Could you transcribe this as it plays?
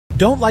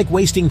Don't like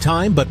wasting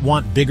time but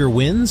want bigger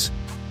wins?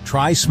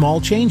 Try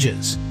small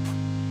changes.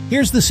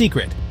 Here's the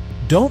secret.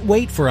 Don't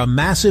wait for a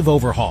massive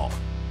overhaul.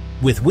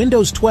 With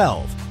Windows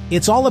 12,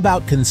 it's all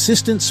about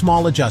consistent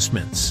small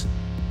adjustments.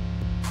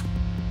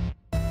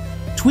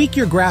 Tweak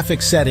your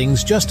graphics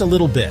settings just a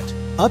little bit.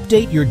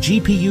 Update your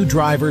GPU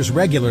drivers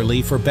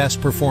regularly for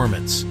best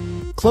performance.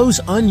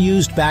 Close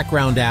unused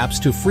background apps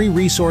to free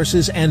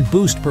resources and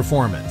boost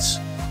performance.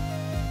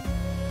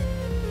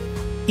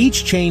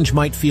 Each change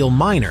might feel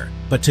minor,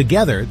 but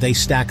together they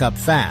stack up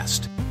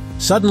fast.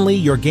 Suddenly,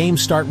 your games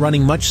start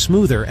running much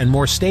smoother and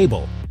more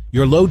stable.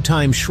 Your load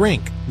times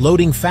shrink,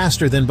 loading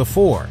faster than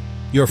before.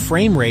 Your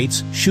frame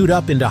rates shoot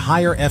up into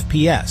higher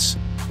FPS.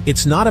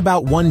 It's not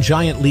about one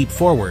giant leap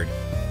forward.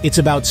 It's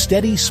about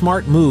steady,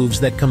 smart moves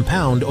that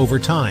compound over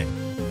time.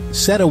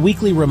 Set a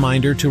weekly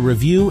reminder to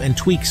review and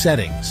tweak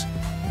settings.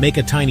 Make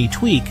a tiny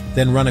tweak,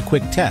 then run a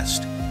quick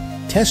test.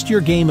 Test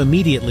your game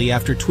immediately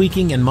after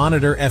tweaking and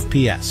monitor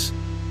FPS.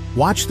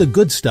 Watch the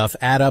good stuff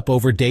add up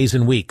over days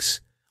and weeks.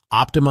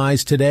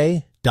 Optimize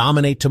today,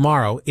 dominate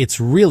tomorrow. It's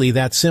really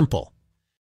that simple.